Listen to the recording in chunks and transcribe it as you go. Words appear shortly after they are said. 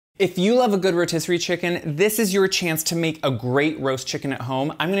If you love a good rotisserie chicken, this is your chance to make a great roast chicken at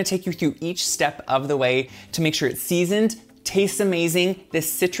home. I'm gonna take you through each step of the way to make sure it's seasoned, tastes amazing.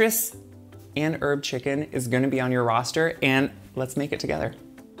 This citrus and herb chicken is gonna be on your roster, and let's make it together.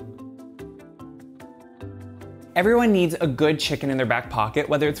 Everyone needs a good chicken in their back pocket,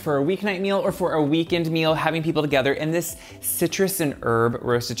 whether it's for a weeknight meal or for a weekend meal, having people together, and this citrus and herb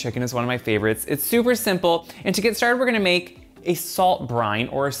roasted chicken is one of my favorites. It's super simple, and to get started, we're gonna make a salt brine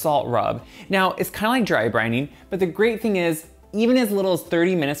or a salt rub. Now, it's kind of like dry brining, but the great thing is even as little as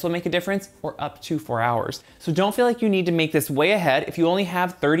 30 minutes will make a difference, or up to 4 hours. So don't feel like you need to make this way ahead. If you only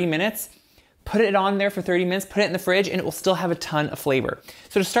have 30 minutes, put it on there for 30 minutes, put it in the fridge, and it will still have a ton of flavor.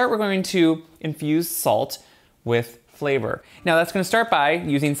 So to start, we're going to infuse salt with flavor. Now that's gonna start by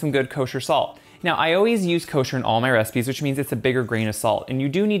using some good kosher salt. Now I always use kosher in all my recipes, which means it's a bigger grain of salt. And you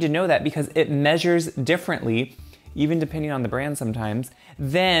do need to know that because it measures differently, even depending on the brand sometimes,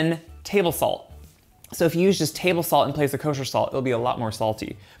 than table salt. So if you use just table salt in place of kosher salt, it'll be a lot more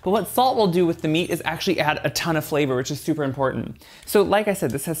salty. But what salt will do with the meat is actually add a ton of flavor, which is super important. So like I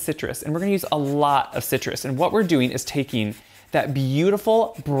said, this has citrus, and we're gonna use a lot of citrus. And what we're doing is taking that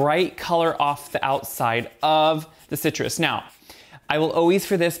beautiful bright color off the outside of the citrus. Now, I will always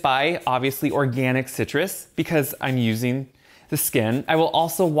for this buy, obviously, organic citrus because I'm using the skin. I will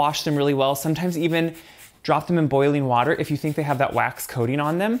also wash them really well, sometimes even drop them in boiling water if you think they have that wax coating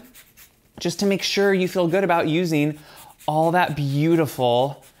on them, just to make sure you feel good about using all that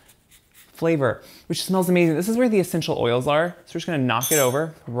beautiful flavor, which smells amazing. This is where the essential oils are. So we're just gonna knock it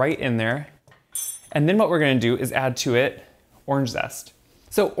over right in there. And then what we're gonna do is add to it orange zest.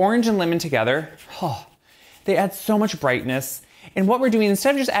 So orange and lemon together, they add so much brightness. And what we're doing,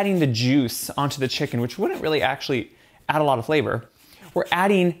 instead of just adding the juice onto the chicken, which wouldn't really actually add a lot of flavor, we're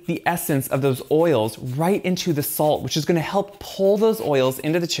adding the essence of those oils right into the salt, which is gonna help pull those oils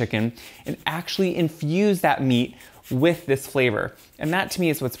into the chicken and actually infuse that meat with this flavor. And that to me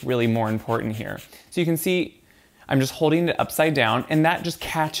is what's really more important here. So you can see, I'm just holding it upside down, and that just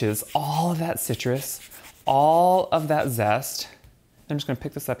catches all of that citrus, all of that zest. I'm just gonna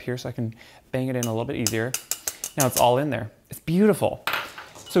pick this up here so I can bang it in a little bit easier. Now it's all in there. It's beautiful.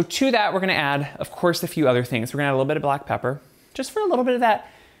 So to that, we're gonna add, of course, a few other things. We're gonna add a little bit of black pepper, just for a little bit of that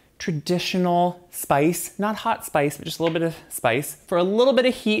traditional spice, not hot spice, but just a little bit of spice. For a little bit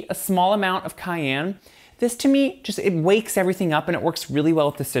of heat, a small amount of cayenne. This to me, just it wakes everything up and it works really well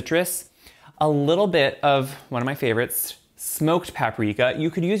with the citrus. A little bit of one of my favorites, smoked paprika. You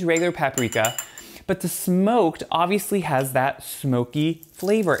could use regular paprika, but the smoked obviously has that smoky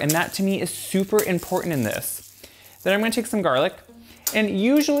flavor, and that to me is super important in this. Then I'm gonna take some garlic. And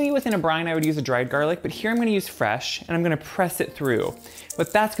usually within a brine, I would use a dried garlic, but here I'm gonna use fresh, and I'm gonna press it through.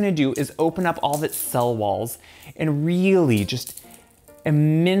 What that's gonna do is open up all of its cell walls and really just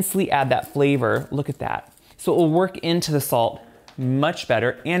immensely add that flavor. Look at that. So it will work into the salt much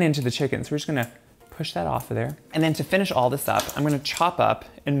better and into the chicken. So we're just gonna push that off of there. And then to finish all this up, I'm gonna chop up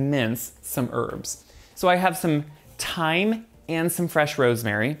and mince some herbs. So I have some thyme and some fresh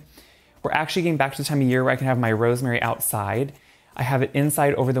rosemary. We're actually getting back to the time of year where I can have my rosemary outside. I have it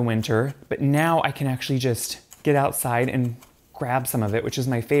inside over the winter, but now I can actually just get outside and grab some of it, which is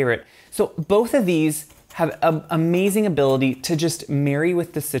my favorite. So both of these have an amazing ability to just marry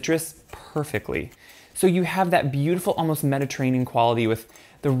with the citrus perfectly. So you have that beautiful, almost Mediterranean quality with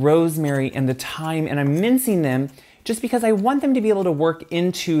the rosemary and the thyme, and I'm mincing them just because I want them to be able to work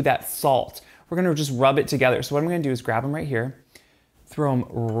into that salt. We're gonna just rub it together. So what I'm gonna do is grab them right here, throw them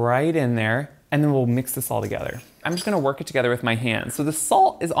right in there, and then we'll mix this all together. I'm just gonna work it together with my hands. So the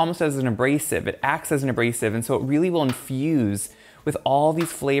salt is almost as an abrasive. It acts as an abrasive, and so it really will infuse with all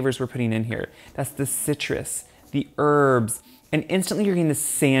these flavors we're putting in here. That's the citrus, the herbs, and instantly you're getting this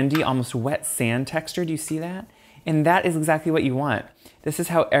sandy, almost wet sand texture. Do you see that? And that is exactly what you want. This is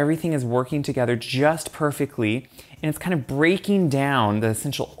how everything is working together just perfectly, and it's kind of breaking down the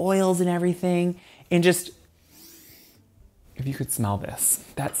essential oils and everything, and just, if you could smell this,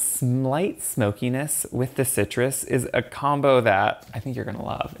 that slight smokiness with the citrus is a combo that I think you're gonna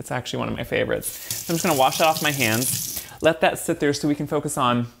love. It's actually one of my favorites. So I'm just gonna wash that off my hands, let that sit there so we can focus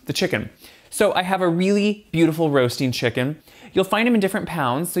on the chicken. So I have a really beautiful roasting chicken. You'll find them in different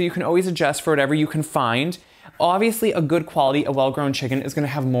pounds, so you can always adjust for whatever you can find. Obviously, a good quality, a well-grown chicken is gonna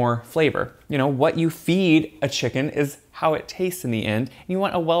have more flavor. You know, what you feed a chicken is how it tastes in the end. And you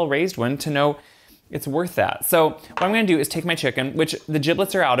want a well-raised one to know it's worth that. So what I'm gonna do is take my chicken, which the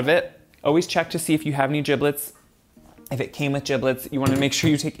giblets are out of it. Always check to see if you have any giblets. If it came with giblets, you wanna make sure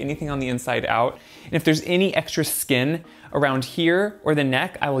you take anything on the inside out. And if there's any extra skin around here or the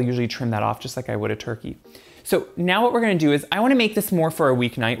neck, I will usually trim that off just like I would a turkey. So now what we're gonna do is I wanna make this more for a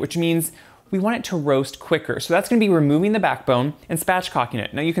weeknight, which means we want it to roast quicker. So that's gonna be removing the backbone and spatchcocking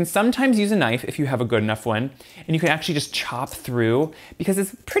it. Now you can sometimes use a knife if you have a good enough one, and you can actually just chop through because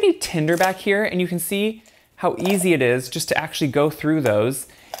it's pretty tender back here, and you can see how easy it is just to actually go through those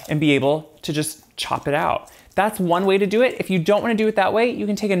and be able to just chop it out. That's one way to do it. If you don't wanna do it that way, you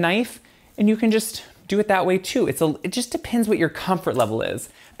can take a knife and you can just do it that way too. It just depends what your comfort level is.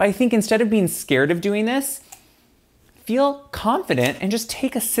 But I think instead of being scared of doing this, feel confident and just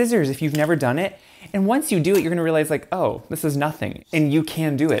take a scissors if you've never done it. And once you do it, you're gonna realize like, oh, this is nothing. And you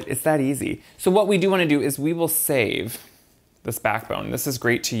can do it, it's that easy. So what we do wanna do is we will save this backbone. This is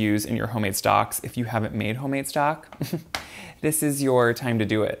great to use in your homemade stocks. If you haven't made homemade stock, this is your time to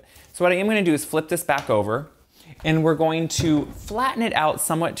do it. So what I am gonna do is flip this back over, and we're going to flatten it out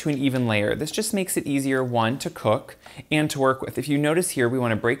somewhat to an even layer. This just makes it easier, one, to cook and to work with. If you notice here, we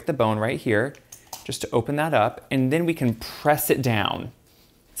wanna break the bone right here, just to open that up, and then we can press it down.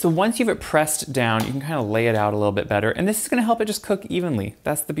 So once you've it pressed down, you can kind of lay it out a little bit better, and this is gonna help it just cook evenly.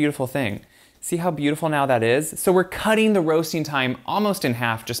 That's the beautiful thing. See how beautiful now that is? So we're cutting the roasting time almost in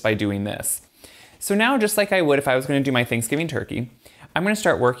half just by doing this. So now, just like I would if I was gonna do my Thanksgiving turkey, I'm gonna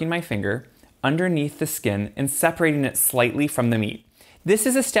start working my finger underneath the skin and separating it slightly from the meat. This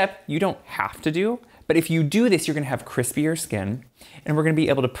is a step you don't have to do, but if you do this, you're gonna have crispier skin, and we're gonna be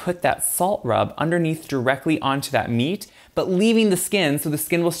able to put that salt rub underneath directly onto that meat, but leaving the skin so the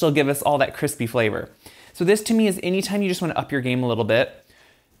skin will still give us all that crispy flavor. So this to me is anytime you just wanna up your game a little bit.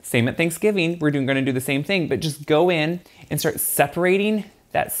 Same at Thanksgiving, we're gonna do the same thing, but just go in and start separating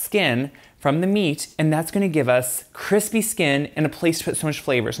that skin from the meat, and that's gonna give us crispy skin and a place to put so much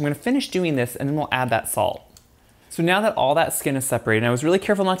flavor. So I'm gonna finish doing this, and then we'll add that salt. So now that all that skin is separated, and I was really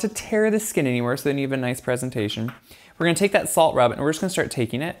careful not to tear the skin anywhere so then you have a nice presentation, we're gonna take that salt rub, and we're just gonna start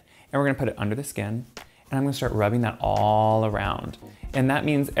taking it, and we're gonna put it under the skin, and I'm gonna start rubbing that all around. And that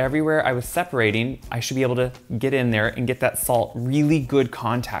means everywhere I was separating, I should be able to get in there and get that salt really good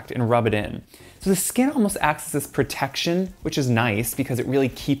contact and rub it in. So the skin almost acts as this protection, which is nice because it really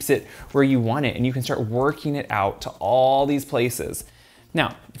keeps it where you want it, and you can start working it out to all these places.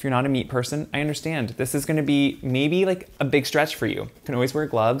 Now, if you're not a meat person, I understand. This is gonna be maybe like a big stretch for you. You can always wear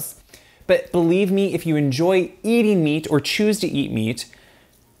gloves. But believe me, if you enjoy eating meat or choose to eat meat,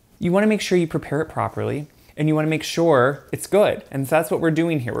 you wanna make sure you prepare it properly, and you wanna make sure it's good. And so that's what we're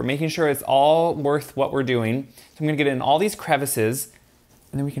doing here. We're making sure it's all worth what we're doing. So I'm gonna get in all these crevices,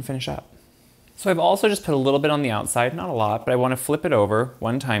 and then we can finish up. So I've also just put a little bit on the outside, not a lot, but I wanna flip it over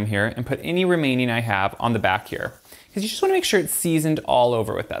one time here and put any remaining I have on the back here. Because you just wanna make sure it's seasoned all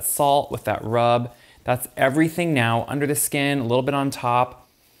over with that salt, with that rub. That's everything now under the skin, a little bit on top.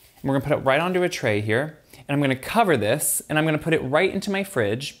 And we're gonna put it right onto a tray here. And I'm gonna cover this, and I'm gonna put it right into my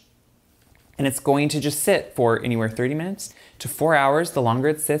fridge. And it's going to just sit for anywhere 30 minutes to 4 hours. The longer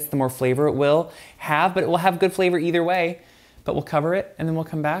it sits, the more flavor it will have, but it will have good flavor either way. But we'll cover it, and then we'll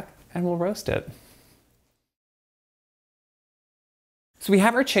come back and we'll roast it. So we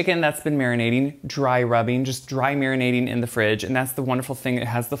have our chicken that's been marinating, dry rubbing, just dry marinating in the fridge, and that's the wonderful thing, it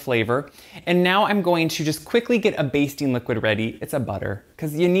has the flavor. And now I'm going to just quickly get a basting liquid ready. It's a butter,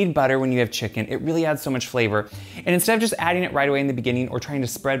 because you need butter when you have chicken. It really adds so much flavor. And instead of just adding it right away in the beginning or trying to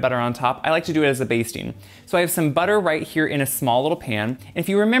spread butter on top, I like to do it as a basting. So I have some butter right here in a small little pan. And if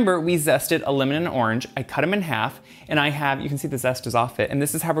you remember, we zested a lemon and an orange. I cut them in half, and I have, you can see the zest is off it, and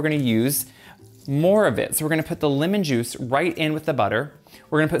this is how we're gonna use more of it. So we're gonna put the lemon juice right in with the butter.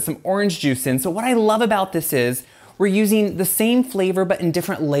 We're gonna put some orange juice in. So what I love about this is we're using the same flavor but in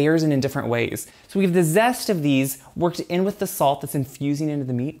different layers and in different ways. So we have the zest of these worked in with the salt that's infusing into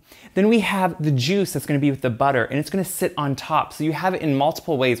the meat. Then we have the juice that's gonna be with the butter, and it's gonna sit on top. So you have it in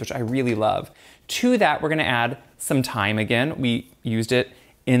multiple ways, which I really love. To that, we're gonna add some thyme again. We used it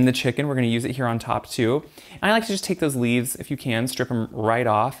in the chicken. We're gonna use it here on top too. And I like to just take those leaves, if you can, strip them right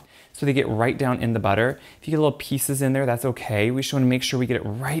off so they get right down in the butter. If you get little pieces in there, that's okay. We just wanna make sure we get it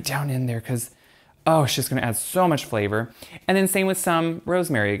right down in there because, oh, it's just gonna add so much flavor. And then same with some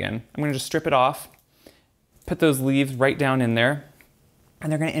rosemary again. I'm gonna just strip it off, put those leaves right down in there,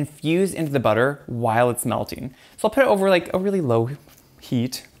 and they're gonna infuse into the butter while it's melting. So I'll put it over like a really low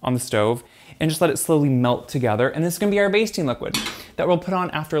heat on the stove and just let it slowly melt together. And this is gonna be our basting liquid that we'll put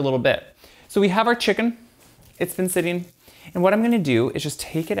on after a little bit. So we have our chicken, it's been sitting, and what I'm gonna do is just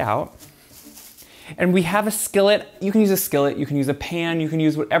take it out, and we have a skillet. You can use a skillet, you can use a pan, you can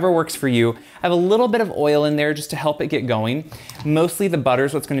use whatever works for you. I have a little bit of oil in there just to help it get going. Mostly the butter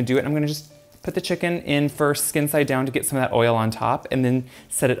is what's gonna do it. I'm gonna just put the chicken in first, skin side down to get some of that oil on top, and then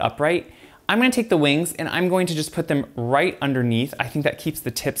set it upright. I'm gonna take the wings and I'm going to just put them right underneath. I think that keeps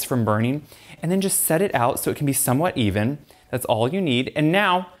the tips from burning. And then just set it out so it can be somewhat even. That's all you need. And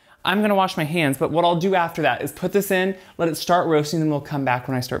now I'm gonna wash my hands, but what I'll do after that is put this in, let it start roasting, then we'll come back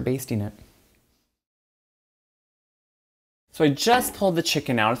when I start basting it. So I just pulled the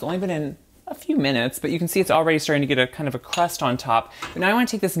chicken out. It's only been in a few minutes, but you can see it's already starting to get a kind of a crust on top. But now I want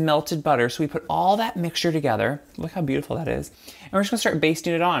to take this melted butter, so we put all that mixture together. Look how beautiful that is. And we're just gonna start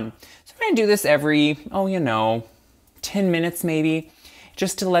basting it on. So I'm gonna do this every, 10 minutes maybe,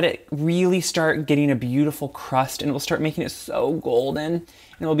 just to let it really start getting a beautiful crust, and it will start making it so golden, and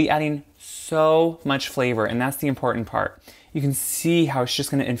it will be adding so much flavor, and that's the important part. You can see how it's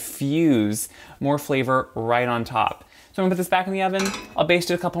just gonna infuse more flavor right on top. So I'm gonna put this back in the oven. I'll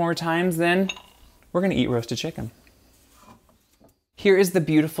baste it a couple more times, then we're gonna eat roasted chicken. Here is the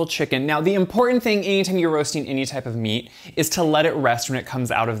beautiful chicken. Now, the important thing anytime you're roasting any type of meat is to let it rest when it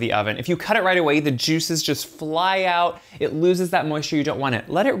comes out of the oven. If you cut it right away, the juices just fly out. It loses that moisture, you don't want it.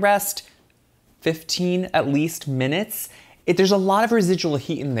 Let it rest 15 at least minutes. There's a lot of residual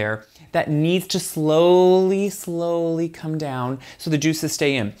heat in there that needs to slowly come down so the juices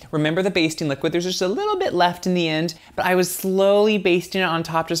stay in. Remember the basting liquid, there's just a little bit left in the end, but I was slowly basting it on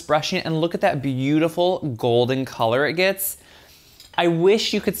top, just brushing it, and look at that beautiful golden color it gets. I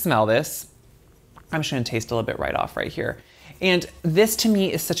wish you could smell this. I'm just gonna taste a little bit right off right here. And this to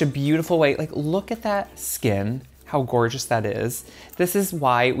me is such a beautiful way, like look at that skin, how gorgeous that is. This is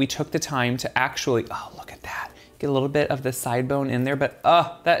why we took the time to actually, oh, look at that. Get a little bit of the side bone in there, but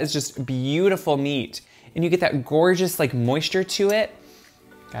that is just beautiful meat. And you get that gorgeous like moisture to it.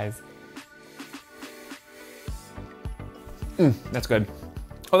 Guys. That's good.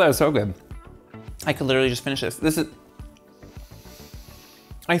 Oh, that is so good. I could literally just finish this.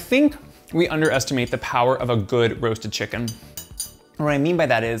 I think we underestimate the power of a good roasted chicken. And what I mean by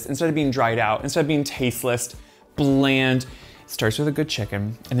that is, instead of being dried out, instead of being tasteless, bland, starts with a good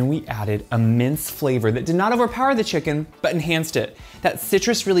chicken, and then we added a minced flavor that did not overpower the chicken, but enhanced it. That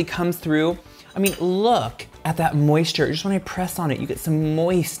citrus really comes through. I mean, look at that moisture. Just when I press on it, you get some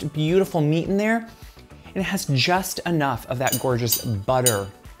moist, beautiful meat in there, and it has just enough of that gorgeous butter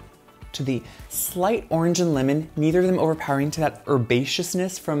to the slight orange and lemon, neither of them overpowering to that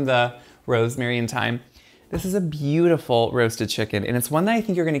herbaceousness from the rosemary and thyme. This is a beautiful roasted chicken, and it's one that I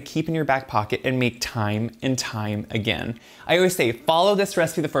think you're gonna keep in your back pocket and make time and time again. I always say, follow this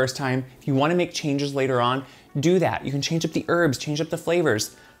recipe the first time. If you wanna make changes later on, do that. You can change up the herbs, change up the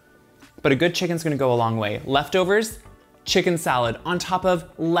flavors, but a good chicken's gonna go a long way. Leftovers, chicken salad on top of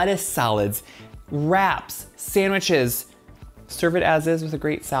lettuce salads, wraps, sandwiches. Serve it as is with a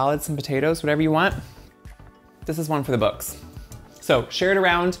great salad, some potatoes, whatever you want. This is one for the books. So share it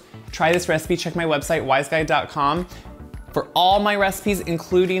around, try this recipe, check my website, wiseguide.com. For all my recipes,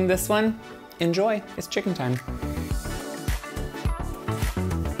 including this one, enjoy, it's chicken time.